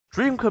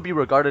Dream could be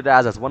regarded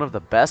as one of the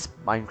best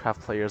Minecraft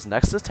players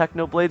next to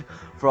Technoblade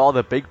for all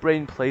the big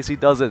brain plays he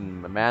does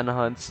in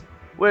manhunts,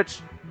 which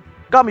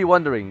got me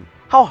wondering,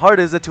 how hard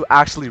is it to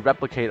actually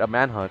replicate a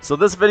manhunt? So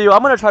this video,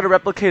 I'm going to try to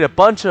replicate a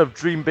bunch of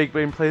Dream big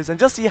brain plays and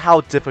just see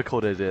how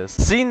difficult it is.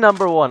 Scene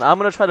number 1, I'm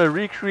going to try to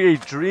recreate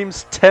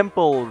Dream's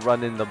temple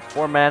run in the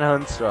 4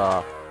 manhunts,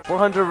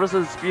 400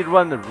 versus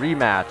speedrun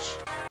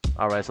rematch.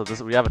 Alright, so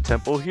we have a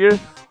temple here.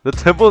 The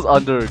temple's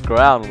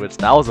underground, which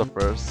that was a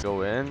first.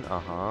 Go in,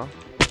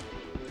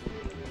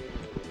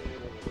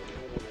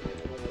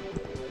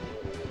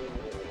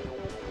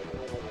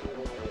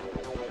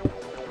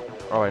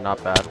 Alright,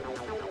 not bad.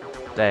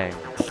 Dang.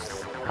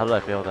 How did I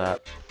fail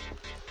that?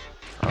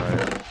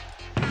 Alright.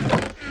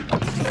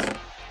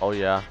 Oh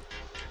yeah.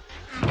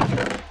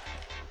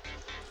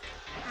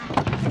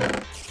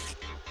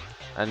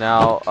 And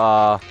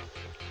now,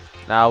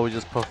 now we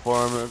just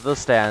perform the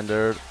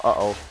standard.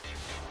 Uh-oh.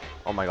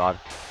 Oh my god.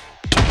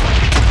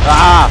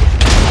 Ah!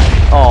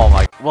 Oh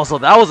my. Well, so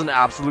that was an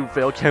absolute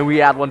fail. Can we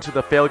add one to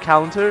the fail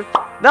counter?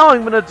 Now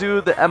I'm gonna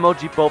do the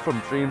MLG boat from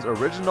Dream's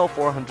original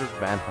 400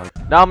 manhunt.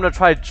 Now I'm gonna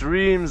try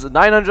Dream's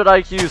 900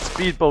 IQ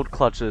speedboat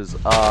clutches.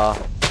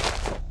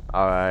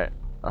 Alright.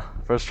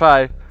 First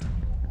try.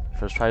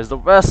 First try is the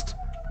best.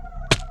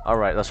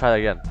 Alright, let's try that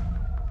again.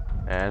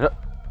 And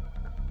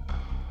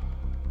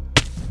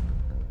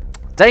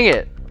dang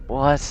it!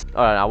 What?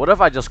 Alright, now what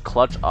if I just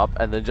clutch up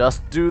and then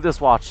just do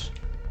this? Watch.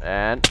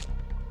 And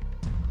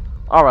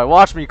alright,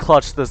 watch me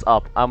clutch this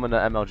up. I'm gonna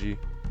MLG.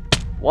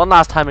 One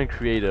last time in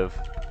creative.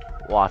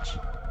 Watch.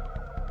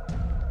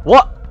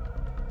 What?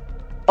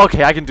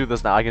 Okay, I can do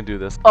this now. I can do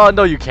this. Oh,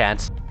 no, you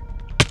can't.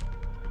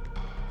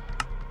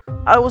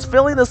 I was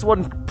failing this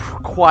one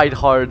quite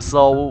hard,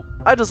 so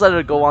I decided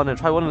to go on and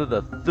try one of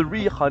the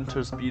 3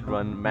 hunter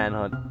speedrun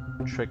manhunt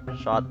trick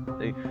shot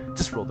thing.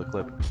 Just roll the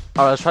clip.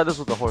 Alright, let's try this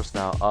with the horse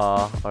now.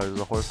 Alright, there's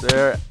a horse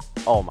there.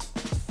 Oh my.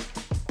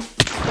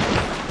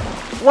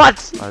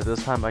 What? Alright,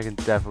 this time I can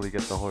definitely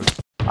get the horse.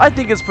 I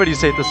think it's pretty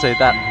safe to say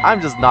that I'm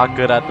just not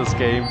good at this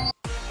game.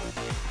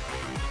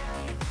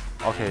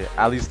 Okay,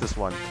 at least this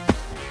one.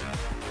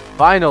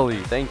 Finally,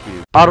 thank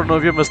you. I don't know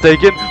if you're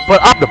mistaken, but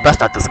I'm the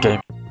best at this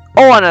game.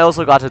 Oh, and I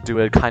also got to do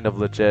it kind of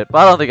legit, but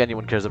I don't think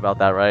anyone cares about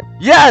that, right?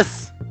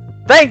 Yes!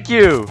 Thank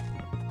you!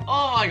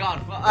 Oh my god,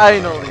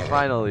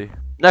 finally.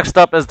 Next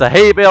up is the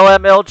Hay Bale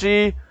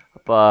MLG,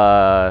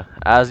 but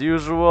as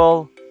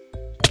usual,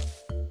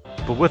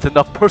 but with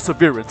enough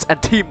perseverance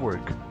and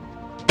teamwork.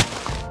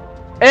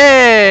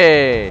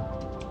 Hey!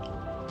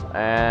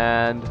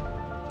 And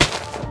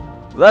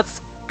let's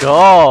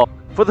go!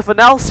 For the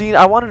finale scene,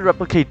 I wanted to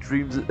replicate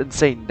Dream's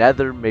insane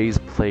Nether maze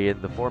play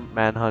in the 4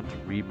 manhunt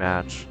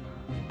rematch.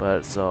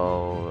 But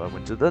so I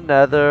went to the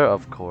Nether,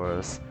 of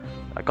course.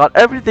 I got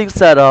everything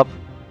set up,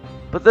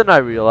 but then I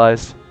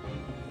realized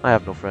I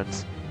have no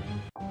friends.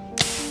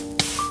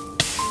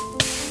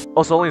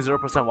 Also, only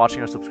 0%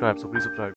 watching or subscribe, so please subscribe.